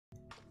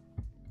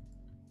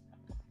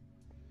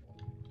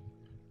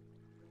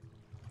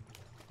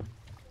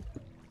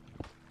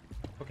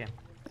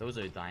Those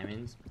are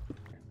diamonds.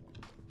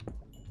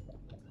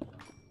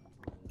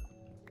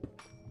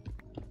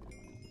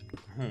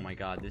 Oh my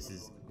god, this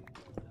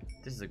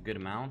is a good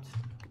amount.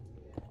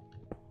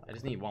 I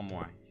just need one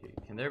more.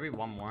 Can there be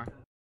one more?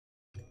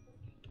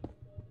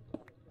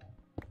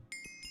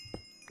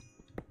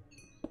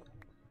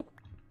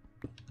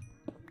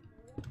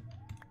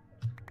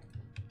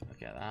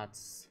 Okay,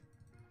 that's...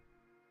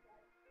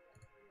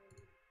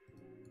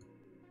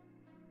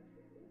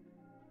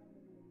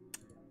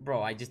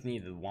 Bro, I just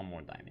needed one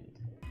more diamond.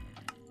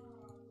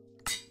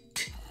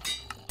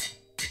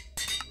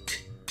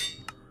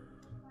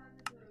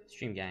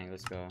 Stream gang,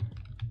 let's go.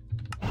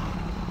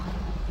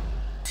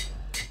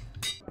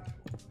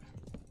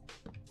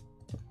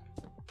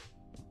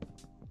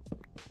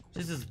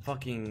 This is a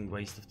fucking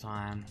waste of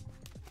time.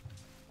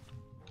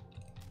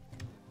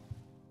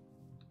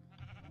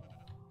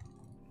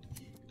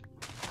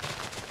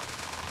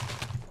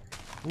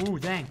 Ooh,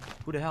 dang.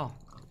 Who the hell?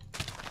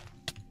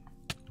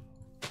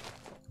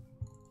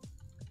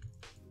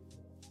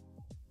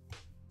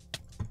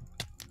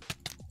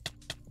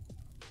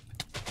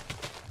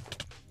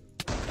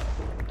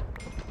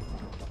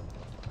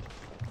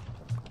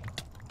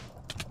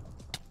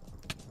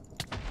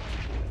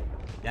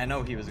 Yeah, I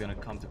know he was gonna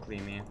come to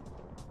clean me.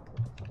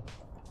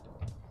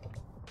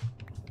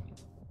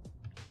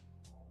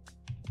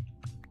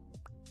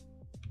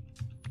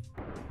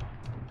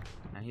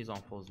 And he's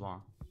on full as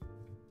well.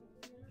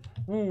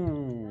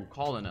 Ooh,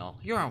 Colonel,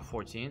 you're on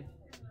 14.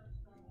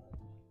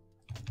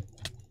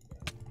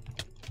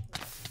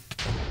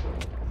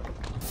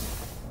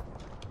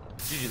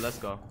 GG, let's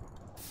go.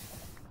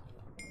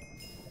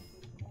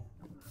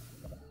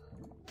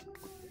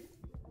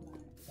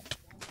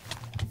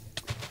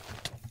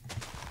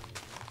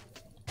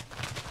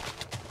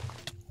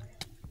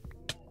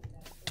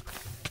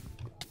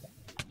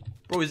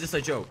 Bro, is this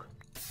a joke?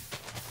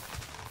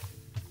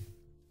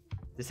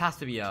 This has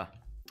to be a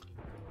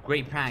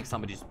great prank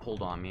somebody just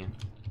pulled on me.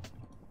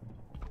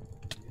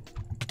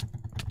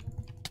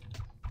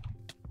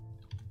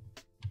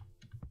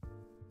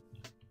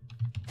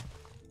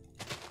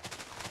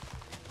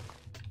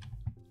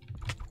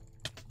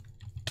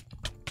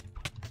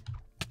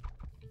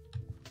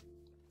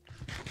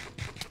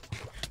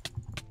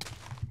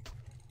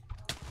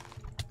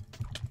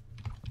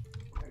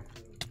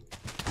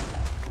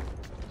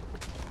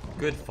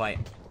 Good fight.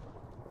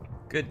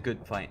 Good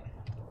fight.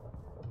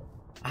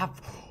 I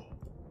have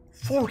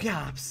 4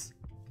 gaps.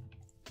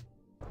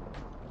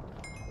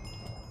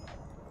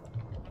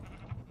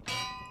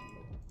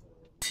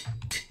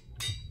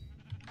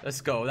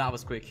 Let's go. That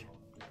was quick.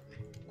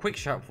 Quick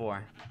sharp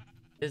 4.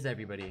 Is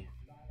everybody?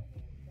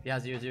 Yeah,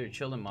 0-0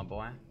 chilling, my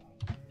boy.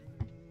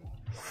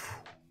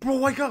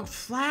 Bro, I got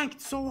flanked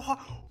so hard.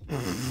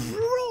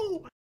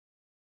 Bro.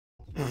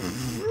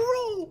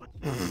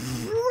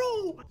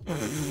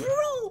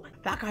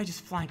 That guy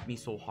just flanked me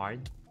so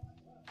hard.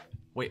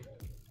 Wait.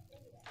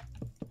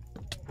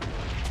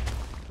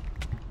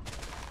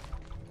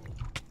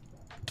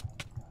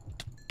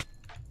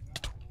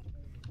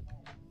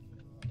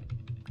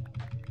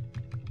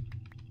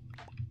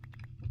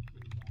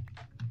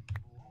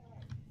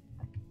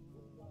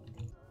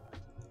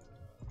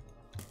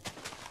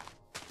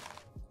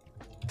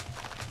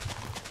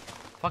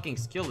 Fucking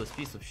skillless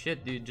piece of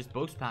shit, dude. Just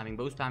bow spamming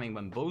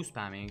when bow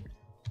spamming.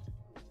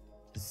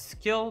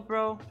 Skill,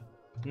 bro?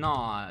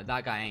 Nah,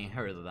 that guy ain't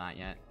heard of that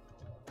yet.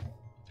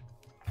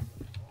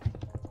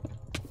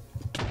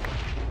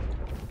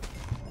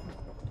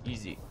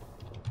 Easy.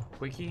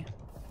 Quickie.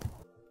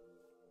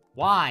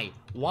 Why?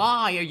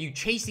 Why are you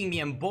chasing me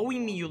and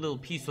bowing me, you little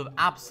piece of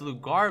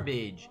absolute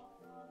garbage?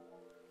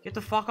 Get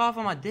the fuck off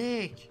of my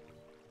dick.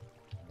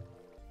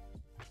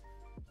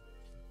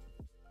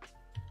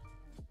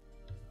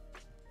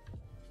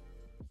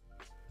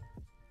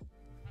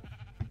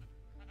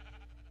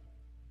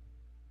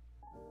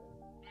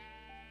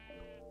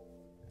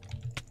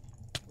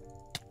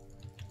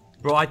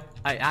 Bro, I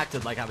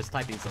acted like I was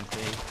typing something.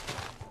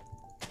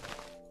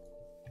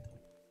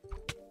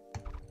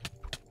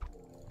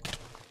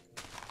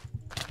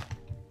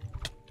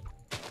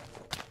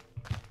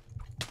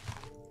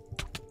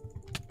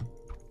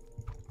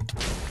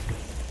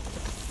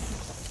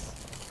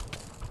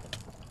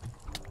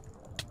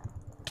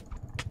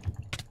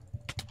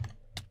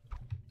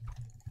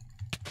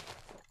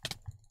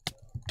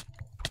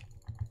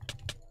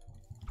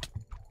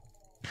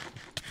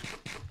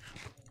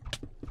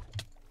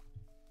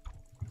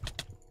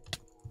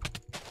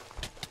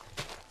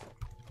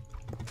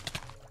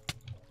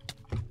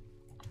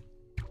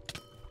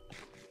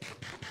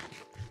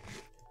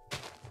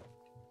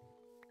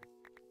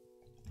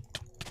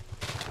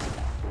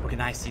 Okay,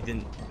 nice, he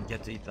didn't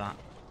get to eat that.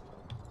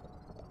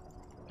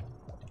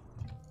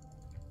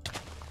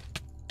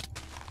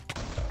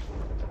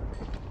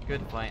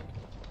 Good fight.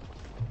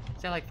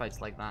 See, I like fights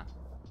like that.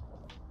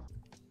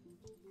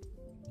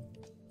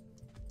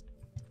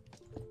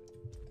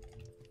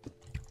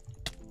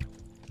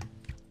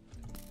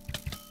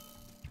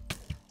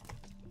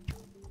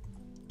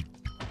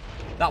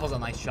 That was a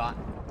nice shot.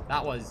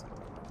 That was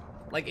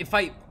Like, if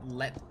I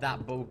let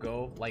that bow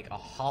go, like, a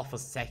half a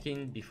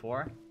second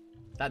before,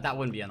 that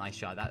wouldn't be a nice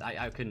shot.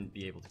 I couldn't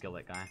be able to kill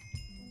that guy.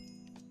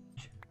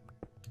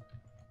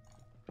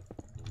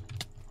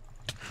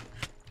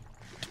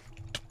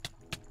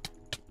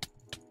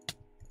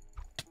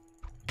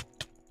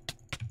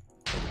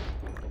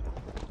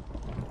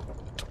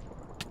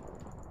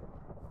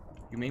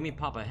 You made me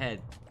pop a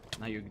head.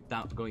 Now you're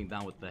going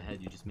down with the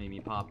head. You just made me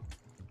pop.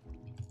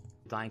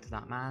 Dying to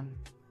that man.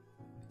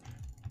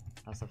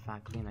 That's a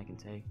fat clean I can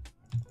take.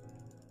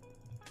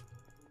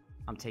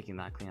 I'm taking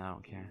that clean. I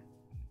don't care.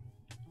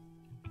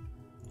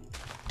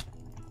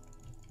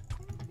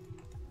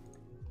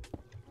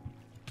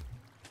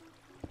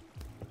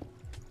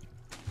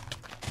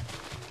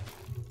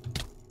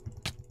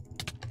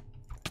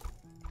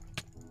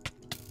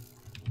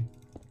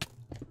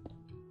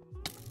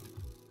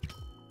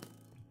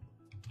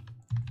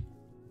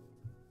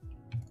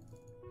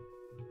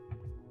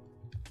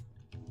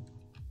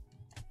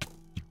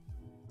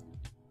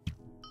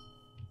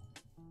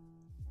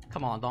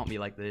 Come on, don't be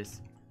like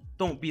this.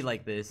 Don't be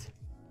like this.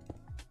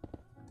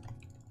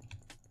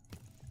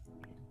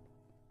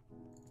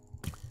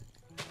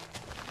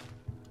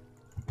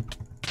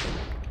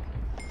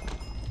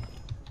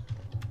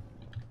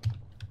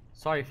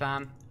 Sorry,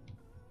 fam.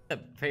 A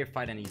fair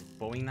fight and he's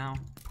bowing now.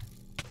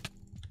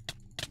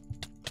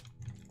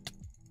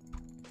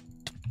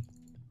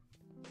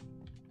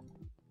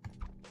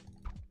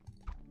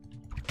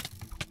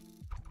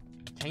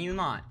 Can you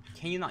not?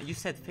 Can you not? You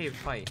said fair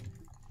fight.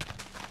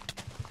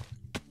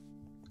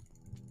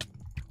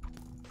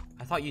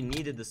 I thought you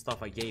needed the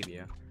stuff I gave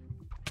you.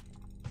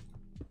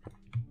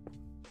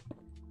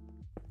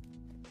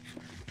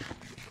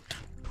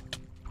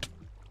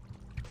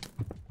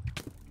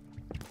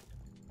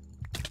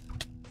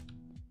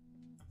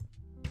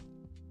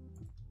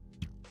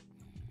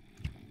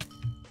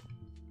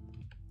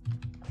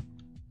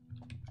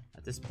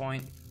 At this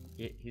point,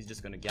 he's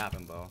just gonna gap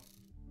and bow.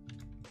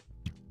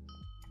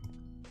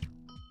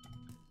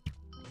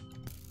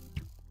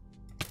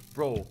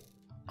 Bro,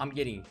 I'm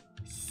getting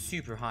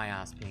super high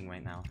ass ping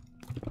right now.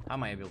 How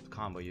am I able to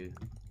combo you?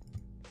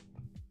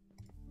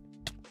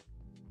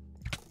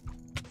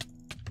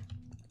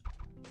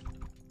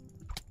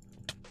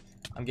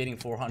 I'm getting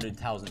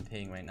 400,000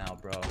 ping right now,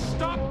 bro.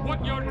 Stop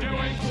what you're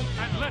doing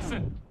and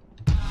listen.